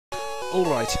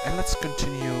Alright, and let's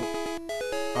continue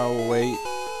our way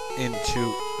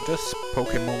into this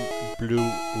Pokemon Blue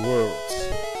world.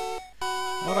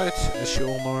 Alright, as you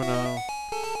all know now,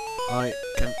 I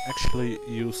can actually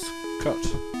use Cut.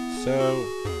 So,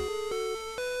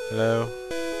 hello.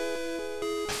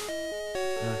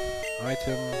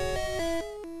 Item.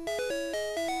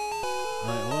 I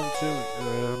want to,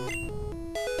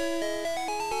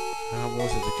 how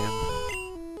was it again?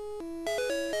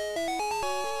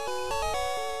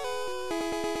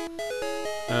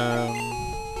 I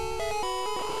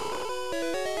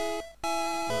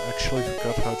actually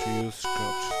forgot how to use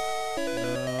Scott.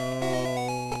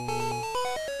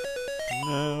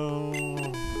 No.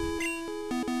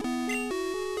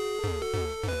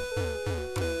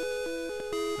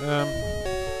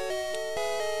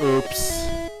 Oops.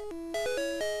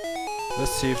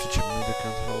 Let's see if the gym leader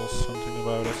can tell us something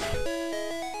about it.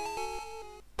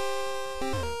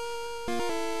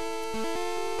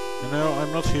 You know,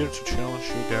 I'm not here to challenge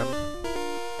you again.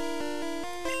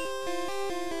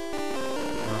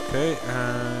 Okay,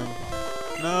 and...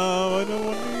 No, I don't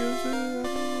want to use it. I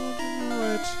don't want to do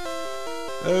it.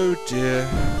 Oh dear.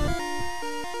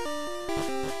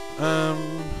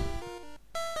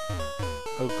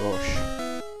 Oh gosh.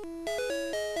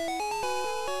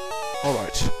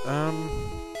 Alright,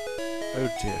 oh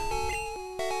dear.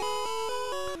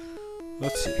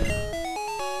 Let's see.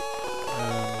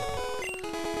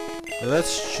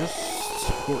 Let's just,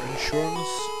 for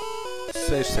insurance,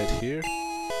 save state here.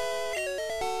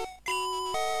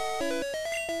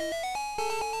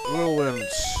 Whirlwind.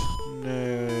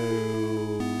 No.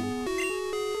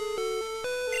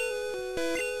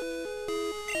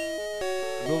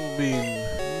 Golden.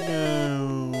 No.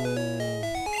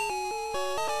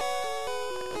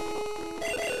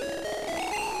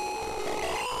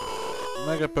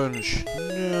 Mega Punch.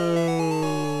 No.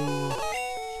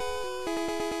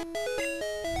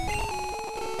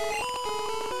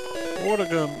 Water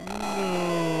Gun. No.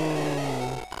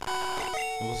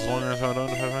 As long as I don't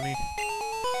have any.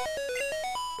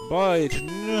 Bite.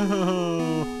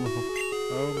 No.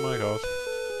 Oh my god.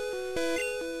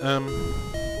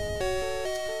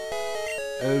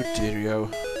 Oh deario.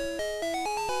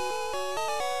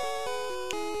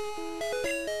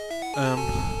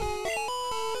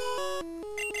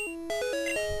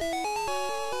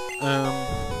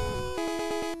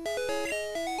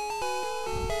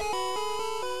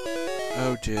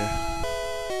 Oh dear.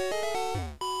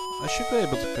 I should be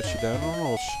able to cut you down or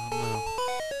not. No.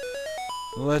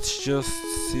 Let's just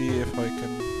see if I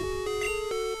can...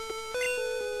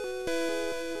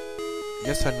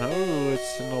 Yes, I know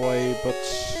it's in a way, but...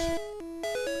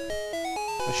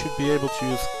 I should be able to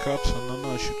use Cut and then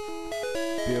I should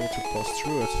be able to pass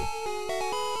through it.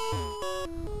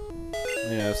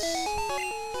 Yes.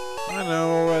 I know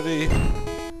already.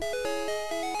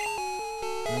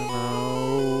 I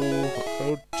know.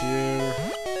 Oh dear.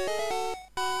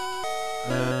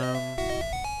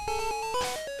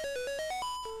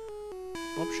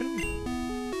 Option?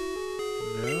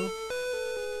 No.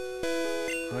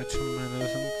 Item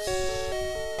isn't.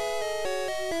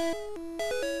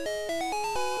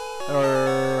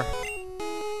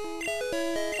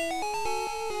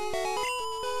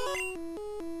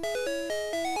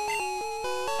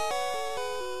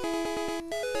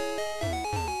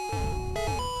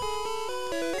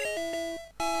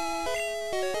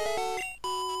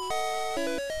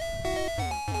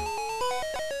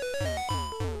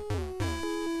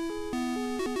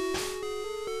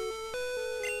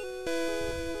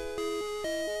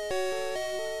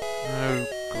 Oh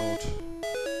god.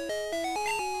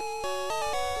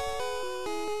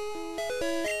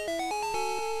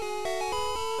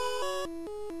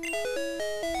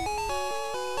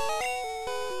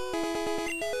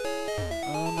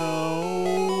 Oh no.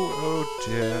 Oh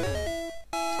dear.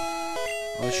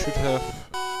 I should have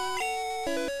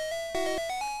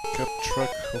kept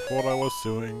track of what I was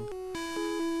doing.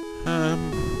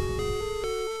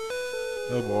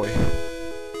 Oh boy.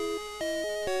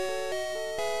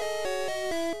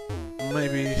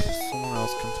 Maybe someone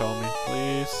else can tell me,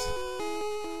 please.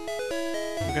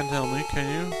 You can tell me, can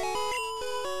you?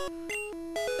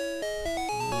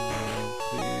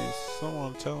 Please,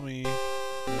 someone tell me. No.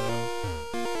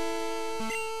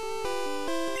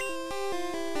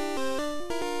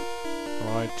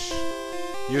 Right,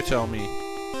 you tell me.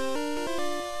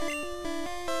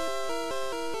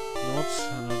 Not?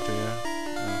 Oh dear.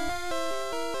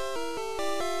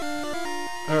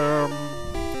 No.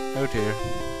 Oh dear.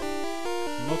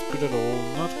 Not good at all,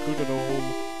 not good at all.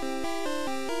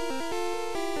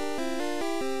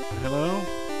 Hello?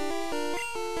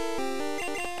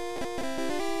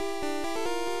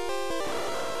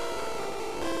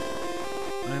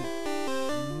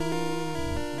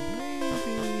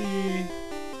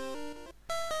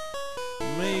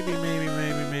 Maybe.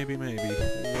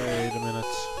 Wait a minute.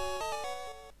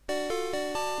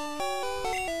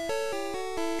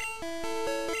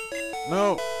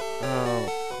 No! Oh,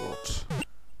 God.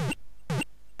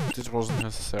 This wasn't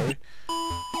necessary.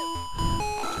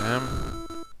 Damn.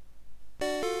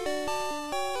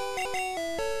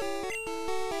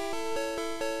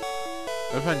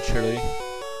 Eventually.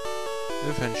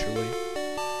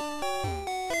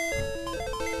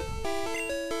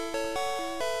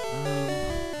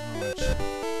 Alright.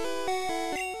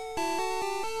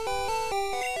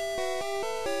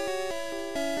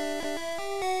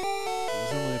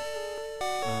 There's only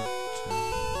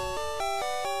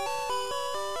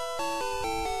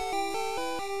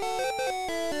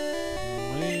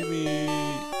maybe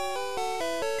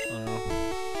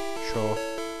sure.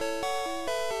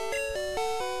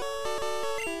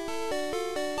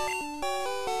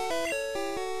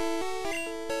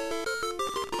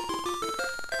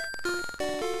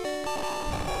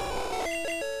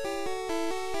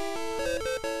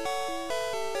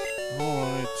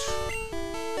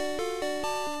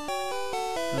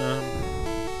 No.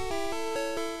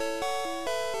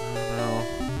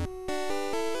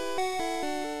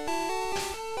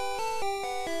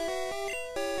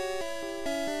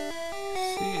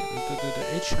 See, the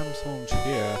HMs aren't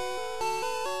here.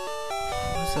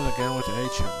 What is that again with the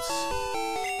HMs?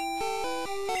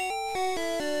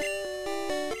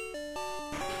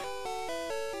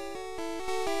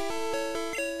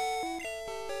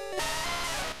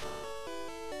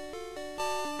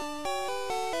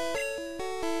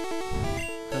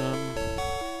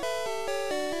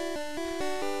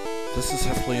 This is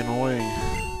heavily annoying.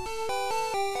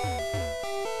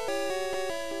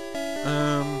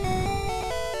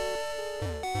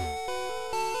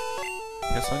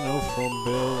 Yes, I know from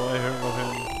Bill, I heard of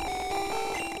him.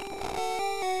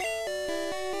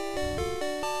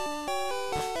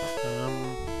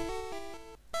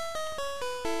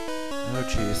 Oh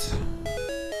jeez.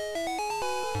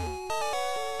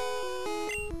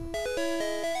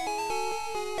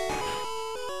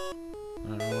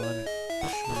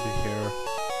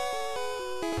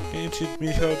 Can you teach me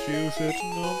how to use it?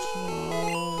 Not.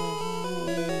 Oh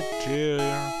dear.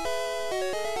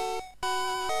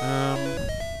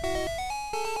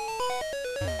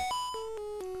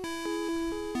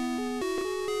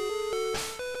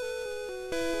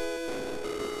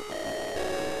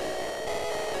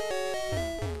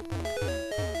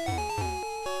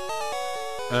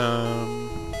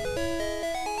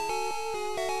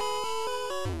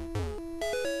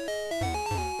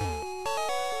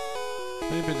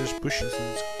 Maybe there's bushes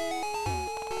and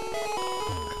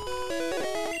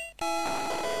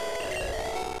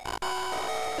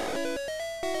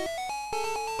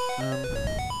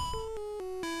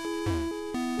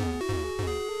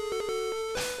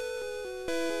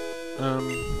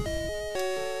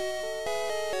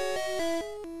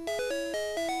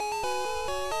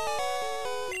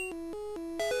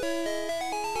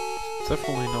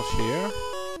definitely not here.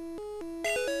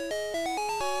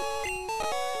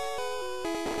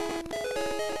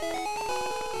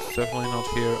 It's definitely not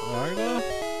here either.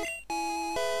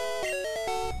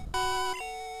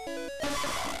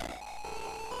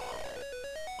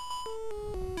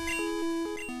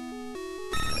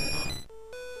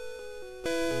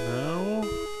 No.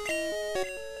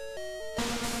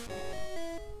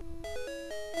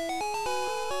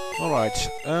 Alright,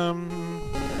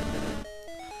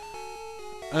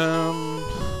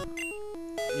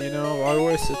 you know, I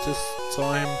wasted this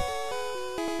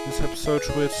episode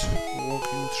with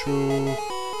walking through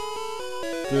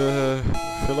the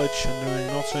village and doing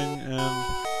nothing, and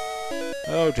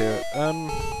oh dear,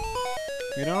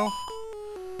 you know,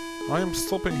 I am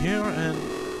stopping here, and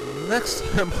next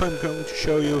time I'm going to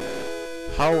show you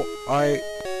how I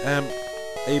am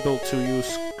able to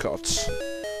use cuts.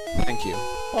 Thank you.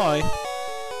 Bye.